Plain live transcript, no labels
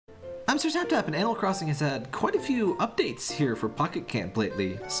I'm Sir Tap Tap, and Animal Crossing has had quite a few updates here for Pocket Camp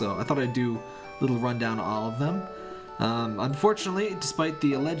lately, so I thought I'd do a little rundown on all of them. Unfortunately, despite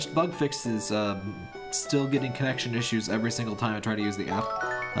the alleged bug fixes, still getting connection issues every single time I try to use the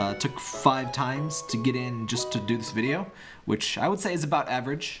app. Took 5 times to get in just to do this video, which I would say is about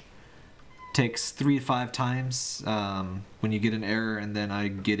average. Takes 3 to 5 times when you get an error, and then I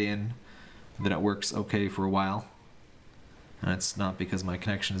get in, then it works okay for a while. And it's not because my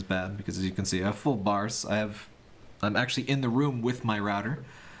connection is bad, because as you can see I have full bars. I'm actually in the room with my router.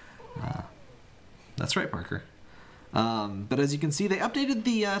 That's right, Parker. But as you can see, they updated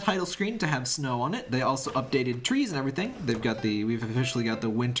the title screen to have snow on it. They also updated trees and everything. We've officially got the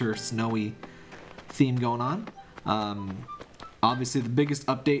winter snowy theme going on. Obviously the biggest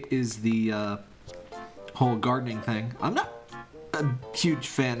update is the whole gardening thing. I'm not a huge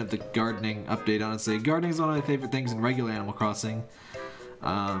fan of the gardening update, honestly. Gardening is one of my favorite things in regular Animal Crossing.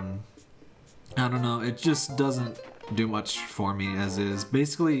 I don't know, it just doesn't do much for me as is.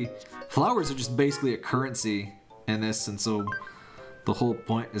 Basically, flowers are just basically a currency in this, and so the whole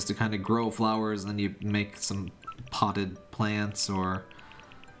point is to kind of grow flowers, and then you make some potted plants or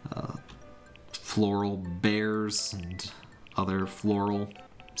floral bears and other floral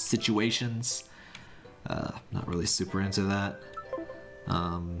situations. Not really super into that.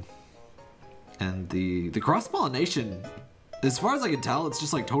 And the cross-pollination, as far as I can tell, it's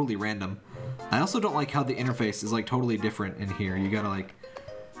just like totally random. I also don't like how the interface is like totally different in here. You gotta like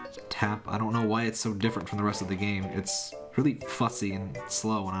tap. I don't know why it's so different from the rest of the game. It's really fussy and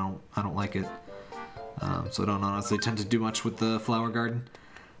slow, and I don't like it. So I don't honestly tend to do much with the flower garden,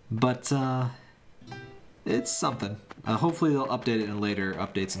 but it's something. Hopefully they'll update it in later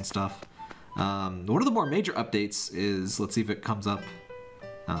updates and stuff. One of the more major updates is, let's see if it comes up.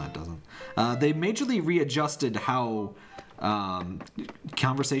 It doesn't. They majorly readjusted how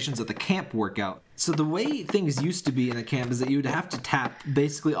conversations at the camp work out. So the way things used to be in a camp is that you would have to tap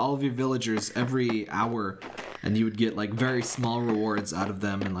basically all of your villagers every hour, and you would get like very small rewards out of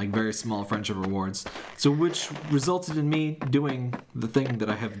them and like very small friendship rewards. So which resulted in me doing the thing that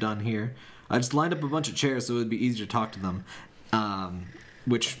I have done here. I just lined up a bunch of chairs so it would be easier to talk to them.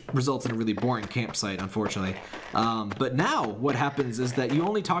 Which results in a really boring campsite, unfortunately. But now what happens is that you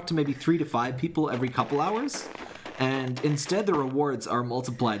only talk to maybe 3 to 5 people every couple hours, and instead the rewards are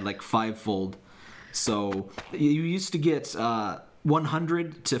multiplied like 5-fold. So you used to get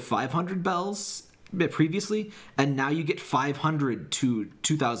 100 to 500 bells previously, and now you get 500 to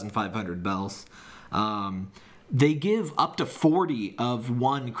 2,500 bells. They give up to 40 of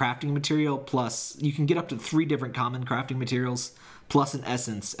one crafting material, plus you can get up to 3 different common crafting materials, plus an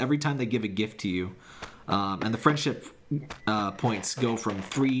essence every time they give a gift to you. And the friendship points go from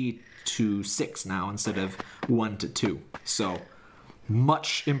 3 to 6 now instead of 1 to 2. So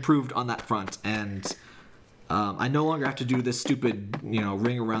much improved on that front, and I no longer have to do this stupid,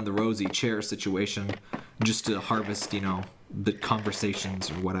 ring around the rosy chair situation just to harvest, the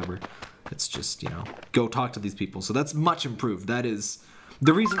conversations or whatever. It's just, go talk to these people. So that's much improved. That is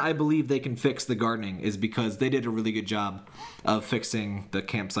the reason I believe they can fix the gardening, is because they did a really good job of fixing the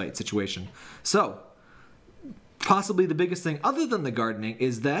campsite situation. So possibly the biggest thing other than the gardening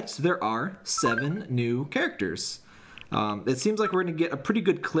is that there are 7 new characters. It seems like we're going to get a pretty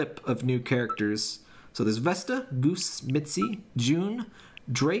good clip of new characters. So there's Vesta, Goose, Mitzi, June,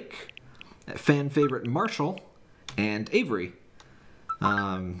 Drake, fan favorite Marshall, and Avery.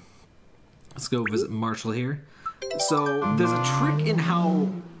 Let's go visit Marshall here. So there's a trick in how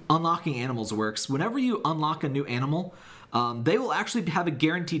unlocking animals works. Whenever you unlock a new animal, they will actually have a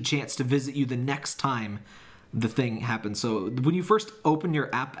guaranteed chance to visit you the next time the thing happens. So when you first open your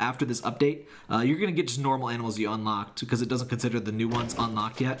app after this update, you're going to get just normal animals you unlocked, because it doesn't consider the new ones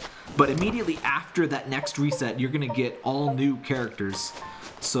unlocked yet. But immediately after that next reset, you're going to get all new characters.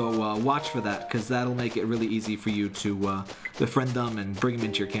 So watch for that, because that'll make it really easy for you to befriend them and bring them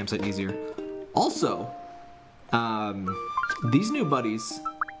into your campsite easier. Also, these new buddies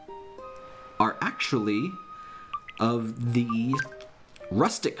are actually of the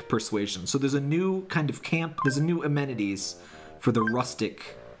rustic persuasion. So there's a new kind of camp, there's a new amenities for the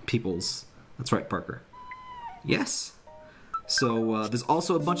rustic peoples. That's right, Parker. Yes. So there's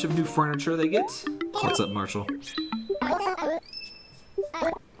also a bunch of new furniture they get. What's up, Marshall?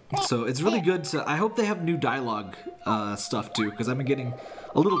 So it's really good to, I hope they have new dialogue stuff too, because I've been getting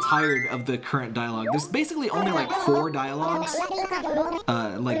a little tired of the current dialogue. There's basically only like 4 dialogues,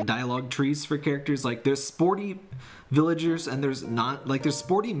 like dialogue trees for characters. Like there's sporty villagers, and there's not, like there's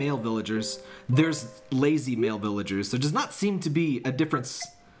sporty male villagers, there's lazy male villagers. There does not seem to be a difference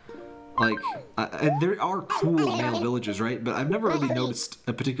Like, there are cool male villagers, right? But I've never really noticed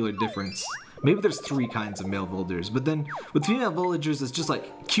a particular difference. Maybe there's 3 kinds of male villagers, but then with female villagers, it's just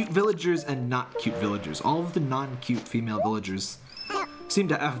like cute villagers and not cute villagers. All of the non-cute female villagers seem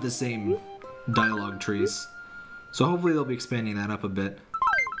to have the same dialogue trees. So hopefully they'll be expanding that up a bit.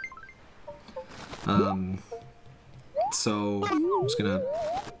 So I'm just gonna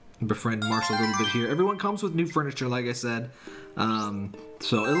befriend Marshall a little bit here. Everyone comes with new furniture, like I said.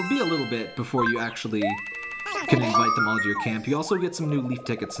 So it'll be a little bit before you actually can invite them all to your camp. You also get some new leaf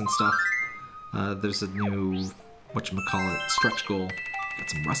tickets and stuff. There's a new, whatchamacallit, stretch goal. Got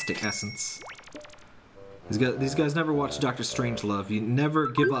some rustic essence. These guys never watched Dr. Strangelove. You never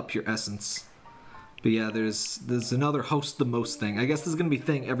give up your essence. But yeah, there's another host the most thing. I guess this is gonna be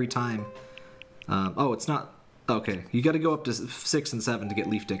thing every time. Oh, it's not. Okay, you got to go up to 6 and 7 to get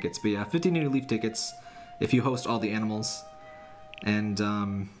leaf tickets. But yeah, 50 new leaf tickets if you host all the animals. And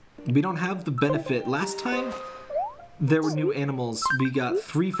we don't have the benefit. Last time there were new animals, we got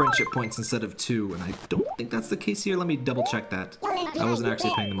 3 friendship points instead of 2, and I don't think that's the case here. Let me double check that. I wasn't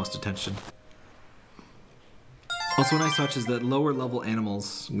actually paying the most attention. Also, a nice touch is that lower level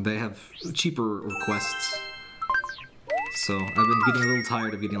animals, they have cheaper requests. So I've been getting a little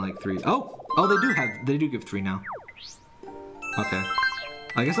tired of getting like 3. Oh, they do give 3 now. Okay.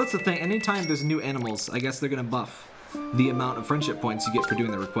 I guess that's the thing. Anytime there's new animals, I guess they're gonna buff the amount of friendship points you get for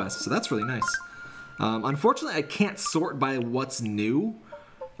doing the request. So that's really nice. Unfortunately, I can't sort by what's new.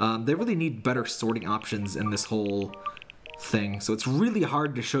 They really need better sorting options in this whole thing. So it's really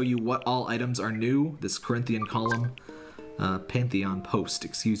hard to show you what all items are new. This Corinthian column, Pantheon post,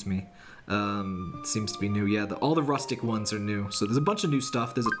 excuse me. Seems to be new. Yeah, all the rustic ones are new. So there's a bunch of new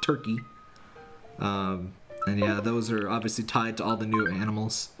stuff. There's a turkey. And yeah, those are obviously tied to all the new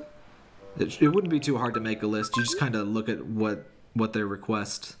animals. It wouldn't be too hard to make a list. You just kind of look at what they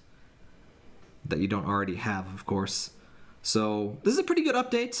request that you don't already have, of course. So this is a pretty good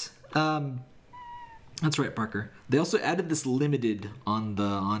update. That's right, Parker. They also added this limited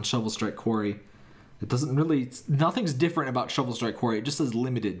on Shovel Strike Quarry. It doesn't really, nothing's different about Shovel Strike Quarry. It just says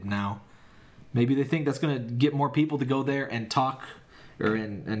limited now. Maybe they think that's gonna get more people to go there and talk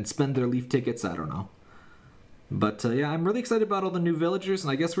and spend their leaf tickets. I don't know. But yeah, I'm really excited about all the new villagers,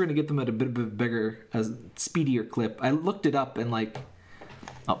 and I guess we're gonna get them at a bit of a bigger, speedier clip. I looked it up and like,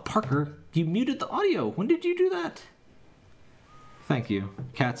 oh, Parker, you muted the audio. When did you do that? Thank you.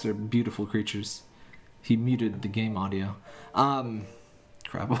 Cats are beautiful creatures. He muted the game audio.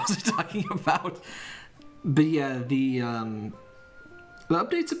 Crap, what was I talking about? But yeah, the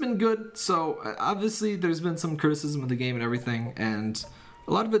updates have been good. So obviously there's been some criticism of the game and everything, and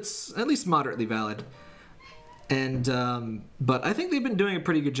a lot of it's at least moderately valid. And but I think they've been doing a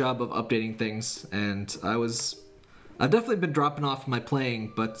pretty good job of updating things, and I've definitely been dropping off my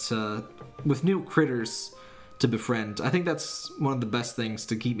playing, but with new critters to befriend, I think that's one of the best things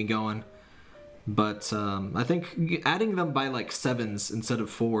to keep me going. But I think adding them by like 7s instead of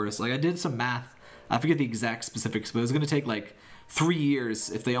 4s, like I did some math, I forget the exact specifics, but it was going to take like 3 years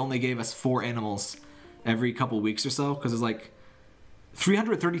if they only gave us 4 animals every couple weeks or so, because it's like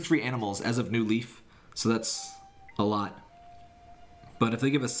 333 animals as of New Leaf, so that's a lot. But if they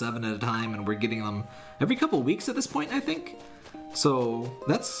give us 7 at a time and we're getting them every couple weeks at this point, I think, so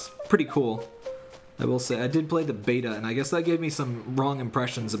that's pretty cool. I will say, I did play the beta, and I guess that gave me some wrong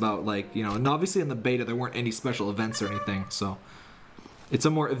impressions about, like, you know, and obviously in the beta there weren't any special events or anything, so it's a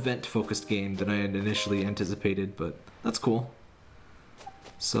more event-focused game than I had initially anticipated, but that's cool.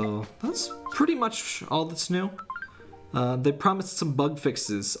 So that's pretty much all that's new. They promised some bug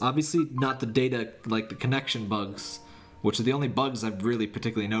fixes, obviously not the data, like the connection bugs, which are the only bugs I've really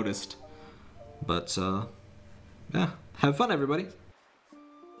particularly noticed. But, yeah, have fun everybody!